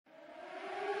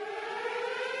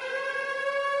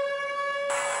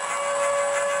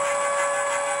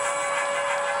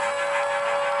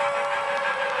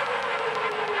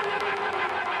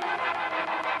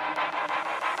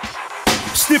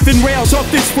Building rails off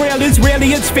this frail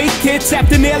Israelian's fake kits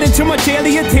after nailing too much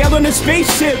alien tail on a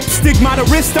spaceship. Stigmata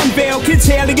wrist unveiled, kids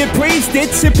hailing it, praised it.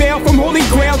 Sip bail from Holy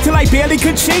Grail till I barely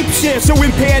could shapeshift. So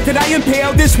impaired that I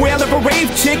impaled this whale of a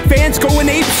rave chick. Fans going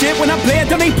ape shit when I play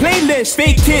it on a playlist.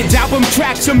 Fake kids, album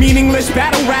tracks are meaningless.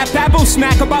 Battle rap, babble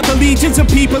smack about the legions of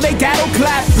people they gattle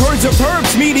clap. Herds of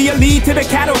herbs, media lead to the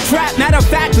cattle trap. Matter of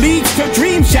fact, leads to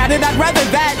dreams shattered. I'd rather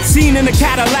that seen in a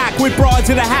Cadillac with broads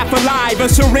that are half alive. A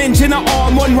syringe in an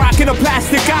arm, one rock in a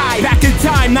plastic eye. Back in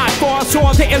time, not far,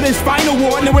 saw the illest final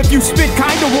war. Now if you spit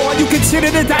kinda raw, you consider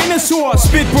the dinosaur.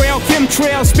 Spit braille,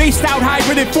 chemtrail, spaced out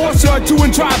hybrid enforcer.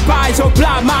 Doing drive-bys or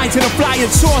blind minds in a flying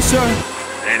saucer.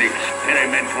 An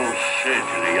experimental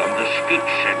surgery on the speech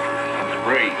centers of the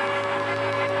brain.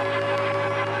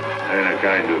 And a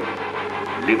kind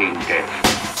of living death.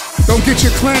 Don't get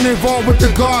your clan involved with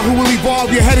the guard who will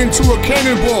evolve your head into a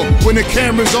cannonball when the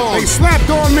camera's on. They slapped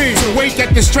on me to wait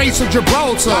at the Straits of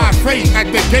Gibraltar. I fate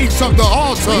at the gates of the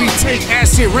altar. We take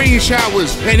acid rain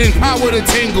showers and empower the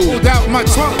tingle. Pulled out my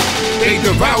tongue, they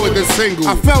devoured the single.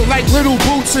 I felt like little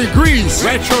boots in grease.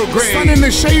 Retrograde. Sun in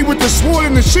the shade with the sword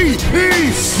in the sheath.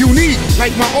 Peace. Unique,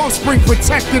 like my offspring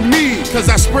protected me. Cause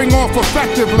I spring off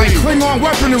effectively. Like Klingon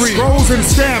weaponry. Scrolls and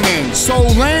stamina.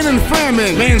 Soul, land, and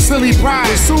famine. Man's silly pride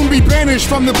will soon be banished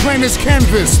from the planet's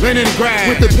canvas. Leningrad,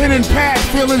 with the pen and pad,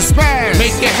 feeling spaz.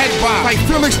 Make your head bob, like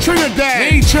Felix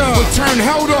Trinidad. Nature will turn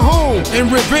hell to home in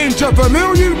revenge of a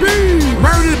million beings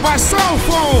murdered by cell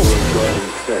phone.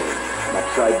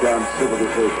 Upside down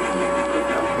civilization.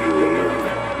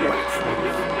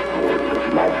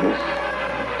 Madness.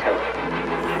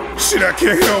 Shit, I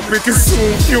can't help it.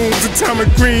 Consume fumes, atomic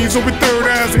greens. Over third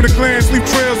eyes with a glance, leave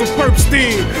trails of perp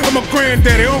steam. I'm a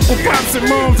granddaddy, uncle, pops, and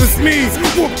moms and sneeze.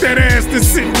 Whoop that ass, then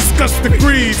sit and discuss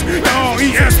degrees. The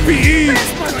R-E-S-P-E.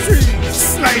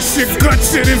 Slice your gut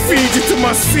shit and feed you to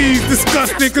my seeds.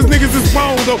 Disgusting, cause niggas is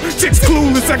bold though. Chicks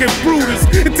clueless, I get Brutus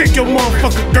and take your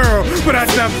motherfucking girl. But I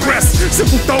digress.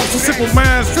 Simple thoughts and simple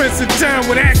minds, transcend time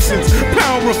with actions.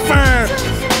 Power refined.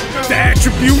 The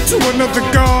attribute to another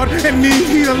god, and need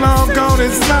he alone, God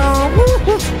is long.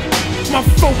 My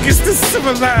focus to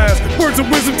civilize, words of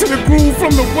wisdom to the groove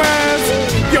from the wise.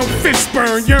 Yo, fish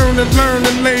burn, yearn and learn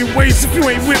and lay waste. If you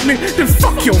ain't with me, then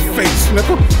fuck your face,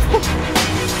 nigga.